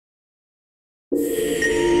In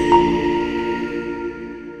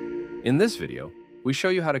this video, we show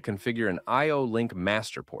you how to configure an I/O link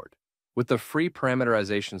master port with the free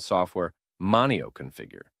parameterization software Monio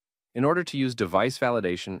Configure in order to use device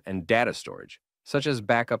validation and data storage, such as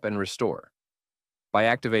backup and restore. By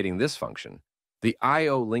activating this function, the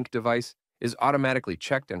I/O link device is automatically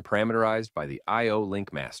checked and parameterized by the I/O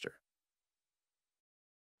link master.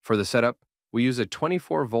 For the setup, we use a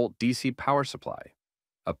 24-volt DC power supply,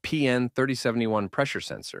 a PN3071 pressure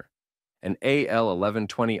sensor, an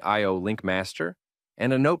AL1120 I/O link master,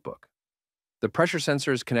 and a notebook. The pressure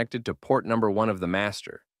sensor is connected to port number 1 of the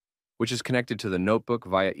master, which is connected to the notebook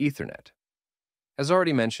via Ethernet. As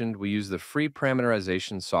already mentioned, we use the free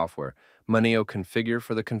parameterization software Monio Configure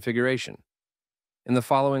for the configuration. In the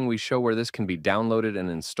following, we show where this can be downloaded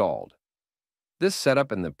and installed. This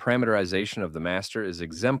setup and the parameterization of the master is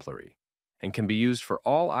exemplary and can be used for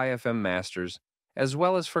all IFM masters as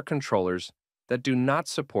well as for controllers that do not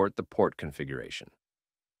support the port configuration.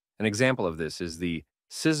 An example of this is the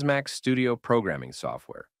Sysmac Studio programming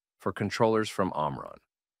software for controllers from Omron.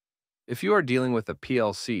 If you are dealing with a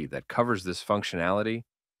PLC that covers this functionality,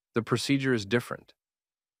 the procedure is different.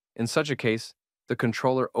 In such a case, the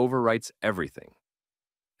controller overwrites everything.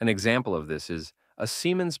 An example of this is a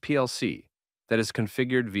Siemens PLC that is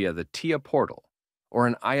configured via the TIA portal, or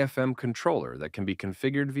an IFM controller that can be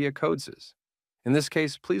configured via CodeSys. In this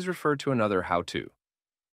case, please refer to another how-to.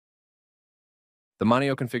 The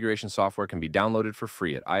Monio configuration software can be downloaded for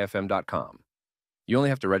free at ifm.com. You only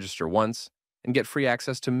have to register once and get free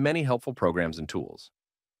access to many helpful programs and tools.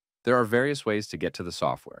 There are various ways to get to the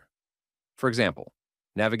software. For example,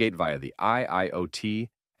 navigate via the IIoT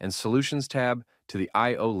and Solutions tab to the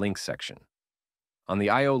I/O Link section. On the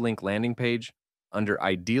I/O Link landing page, under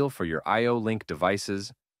Ideal for your I/O Link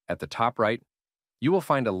devices, at the top right, you will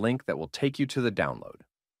find a link that will take you to the download.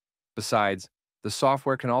 Besides, the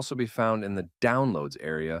software can also be found in the Downloads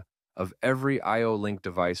area of every I/O Link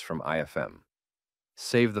device from IFM.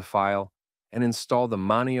 Save the file and install the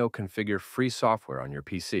Monio Configure free software on your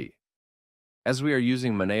PC. As we are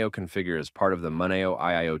using Monio Configure as part of the Monio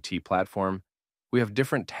IIoT platform, we have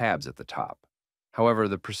different tabs at the top. However,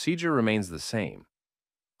 the procedure remains the same.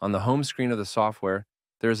 On the home screen of the software,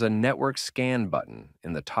 there is a Network Scan button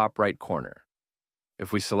in the top right corner.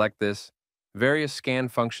 If we select this, various scan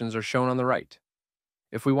functions are shown on the right.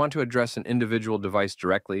 If we want to address an individual device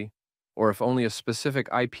directly, or if only a specific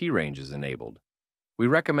IP range is enabled, we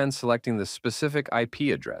recommend selecting the specific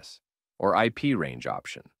IP address, or IP range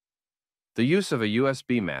option. The use of a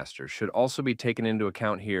USB master should also be taken into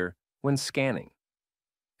account here when scanning.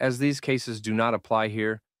 As these cases do not apply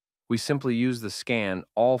here, we simply use the Scan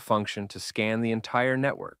All function to scan the entire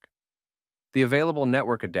network. The available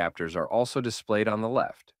network adapters are also displayed on the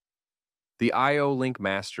left. The I/O Link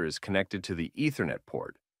master is connected to the Ethernet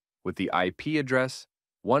port with the IP address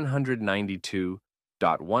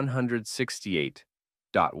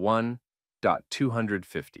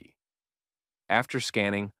 192.168.1.250. After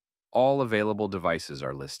scanning, all available devices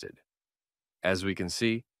are listed. As we can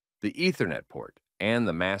see, the Ethernet port and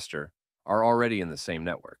the master are already in the same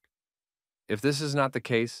network. If this is not the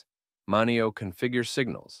case, Monio Configure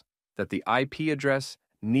signals that the IP address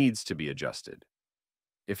needs to be adjusted.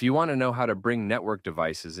 If you want to know how to bring network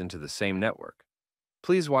devices into the same network,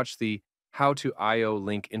 please watch the How to I/O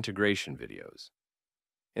Link integration videos.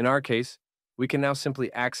 In our case, we can now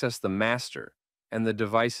simply access the master and the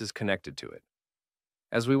devices connected to it.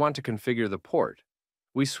 As we want to configure the port,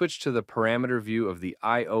 we switch to the parameter view of the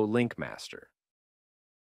I/O Link master.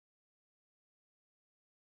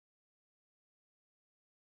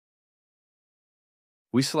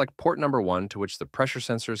 We select port number 1 to which the pressure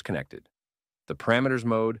sensor is connected. The parameters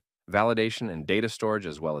mode, validation, and data storage,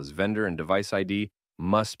 as well as vendor and device ID,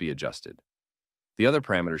 must be adjusted. The other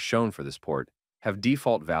parameters shown for this port have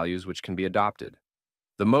default values which can be adopted.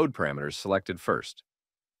 The mode parameter is selected first.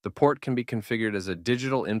 The port can be configured as a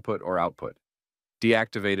digital input or output,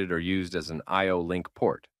 deactivated or used as an I/O Link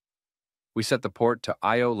port. We set the port to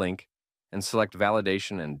I/O Link and select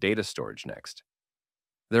validation and data storage next.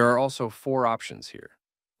 There are also 4 options here,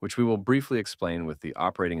 which we will briefly explain with the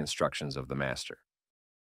operating instructions of the master.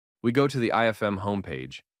 We go to the IFM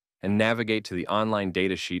homepage and navigate to the online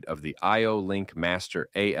datasheet of the I/O Link Master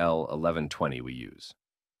AL1120 we use.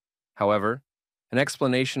 However, an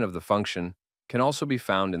explanation of the function can also be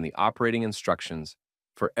found in the operating instructions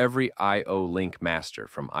for every I/O Link master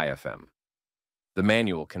from IFM. The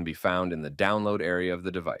manual can be found in the download area of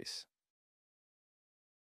the device.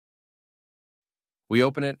 We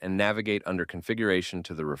open it and navigate under Configuration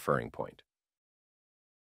to the referring point.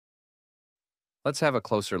 Let's have a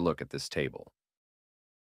closer look at this table.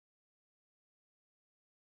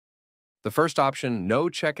 The first option, No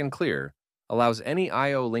Check and Clear, allows any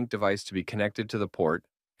I/O link device to be connected to the port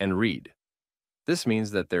and read. This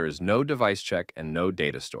means that there is no device check and no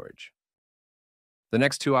data storage. The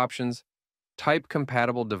next two options, Type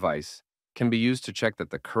Compatible Device, can be used to check that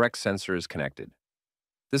the correct sensor is connected.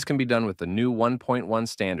 This can be done with the new 1.1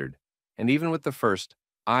 standard and even with the first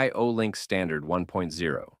I/O Link Standard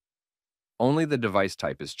 1.0. Only the device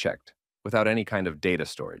type is checked, without any kind of data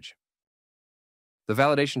storage. The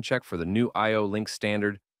validation check for the new I/O Link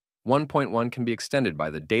Standard 1.1 can be extended by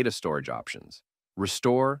the data storage options,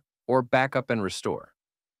 Restore or Backup and Restore.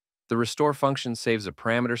 The Restore function saves a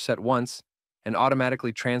parameter set once and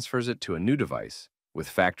automatically transfers it to a new device with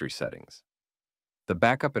factory settings. The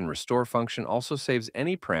Backup and Restore function also saves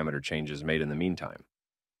any parameter changes made in the meantime.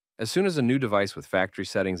 As soon as a new device with factory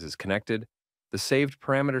settings is connected, the saved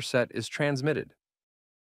parameter set is transmitted.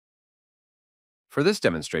 For this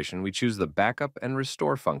demonstration, we choose the Backup and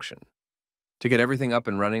Restore function. To get everything up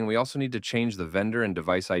and running, we also need to change the vendor and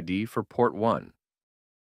device ID for port 1.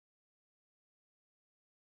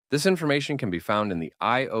 This information can be found in the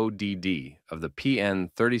IODD of the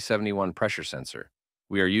PN3071 pressure sensor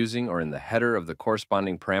we are using or in the header of the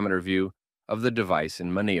corresponding parameter view of the device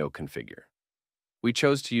in Maneo configure. We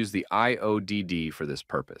chose to use the IODD for this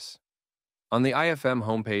purpose. On the IFM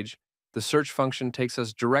homepage, the search function takes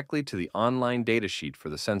us directly to the online datasheet for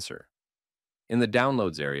the sensor. In the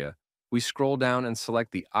Downloads area, we scroll down and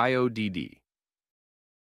select the IODD.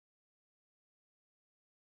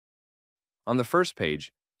 On the first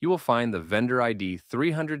page, you will find the vendor ID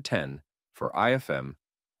 310 for IFM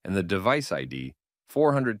and the device ID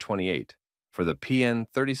 428 for the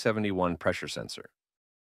PN3071 pressure sensor.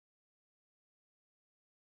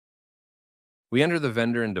 We enter the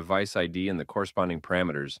vendor and device ID and the corresponding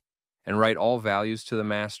parameters and write all values to the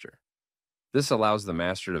master. This allows the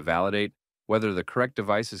master to validate whether the correct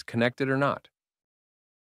device is connected or not.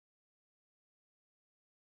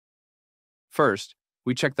 First,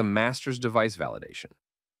 we check the master's device validation.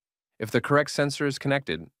 If the correct sensor is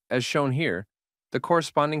connected, as shown here, the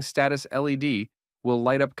corresponding status LED will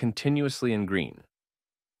light up continuously in green.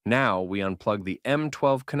 Now we unplug the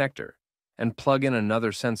M12 connector and plug in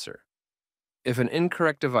another sensor. If an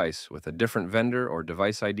incorrect device with a different vendor or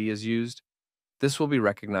device ID is used, this will be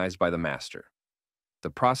recognized by the master.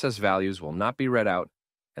 The process values will not be read out,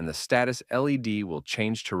 and the status LED will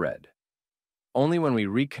change to red. Only when we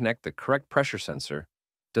reconnect the correct pressure sensor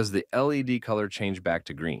does the LED color change back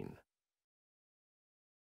to green.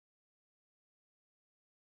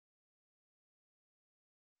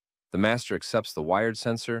 The master accepts the wired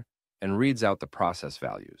sensor and reads out the process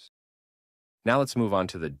values. Now let's move on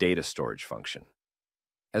to the data storage function.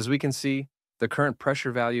 As we can see, the current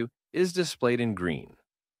pressure value is displayed in green.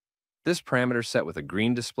 This parameter set with a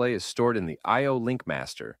green display is stored in the I/O link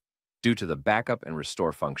master due to the Backup and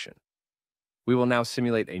Restore function. We will now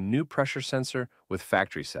simulate a new pressure sensor with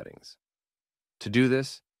factory settings. To do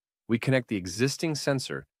this, we connect the existing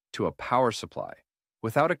sensor to a power supply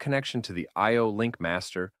without a connection to the I/O link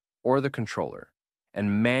master or the controller,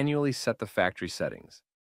 and manually set the factory settings.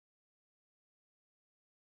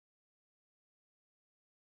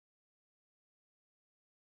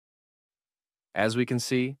 As we can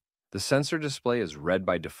see, the sensor display is red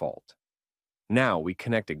by default. Now we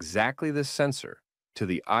connect exactly this sensor to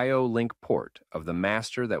the I/O link port of the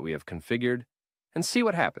master that we have configured and see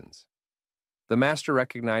what happens. The master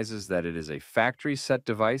recognizes that it is a factory set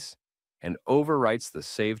device and overwrites the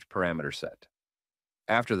saved parameter set.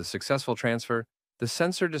 After the successful transfer, the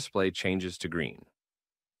sensor display changes to green.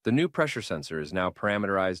 The new pressure sensor is now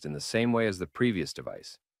parameterized in the same way as the previous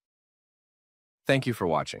device. Thank you for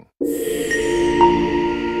watching.